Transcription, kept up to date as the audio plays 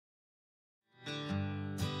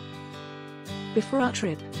Before our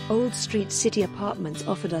trip, Old Street City Apartments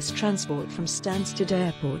offered us transport from Stansted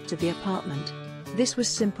Airport to the apartment. This was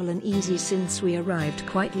simple and easy since we arrived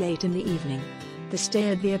quite late in the evening. The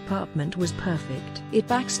stay at the apartment was perfect. It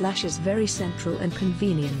 /is very central and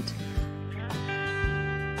convenient.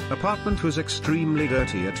 Apartment was extremely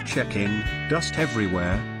dirty at check-in, dust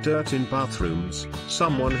everywhere, dirt in bathrooms,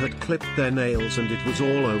 someone had clipped their nails and it was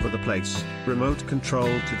all over the place, remote control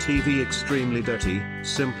to TV extremely dirty,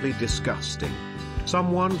 simply disgusting.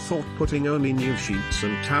 Someone thought putting only new sheets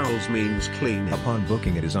and towels means clean. Upon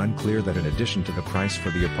booking, it is unclear that in addition to the price for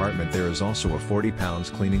the apartment there is also a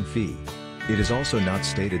 £40 cleaning fee. It is also not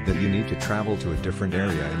stated that you need to travel to a different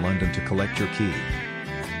area in London to collect your key.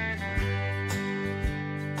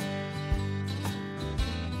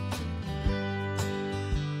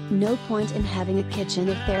 No point in having a kitchen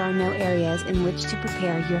if there are no areas in which to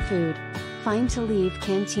prepare your food. Fine to leave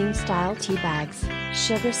canteen-style tea bags,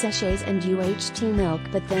 sugar sachets and UHT milk,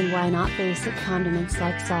 but then why not basic condiments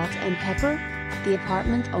like salt and pepper? The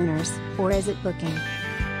apartment owners, or is it booking?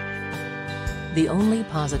 The only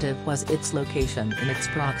positive was its location in its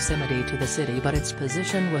proximity to the city, but its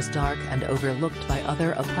position was dark and overlooked by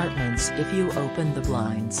other apartments if you open the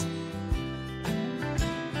blinds.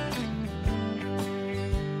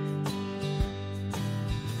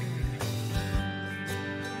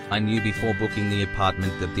 I knew before booking the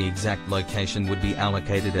apartment that the exact location would be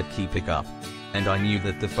allocated at key pickup. And I knew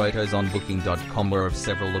that the photos on booking.com were of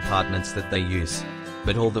several apartments that they use.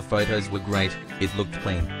 But all the photos were great, it looked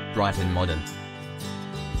clean, bright and modern.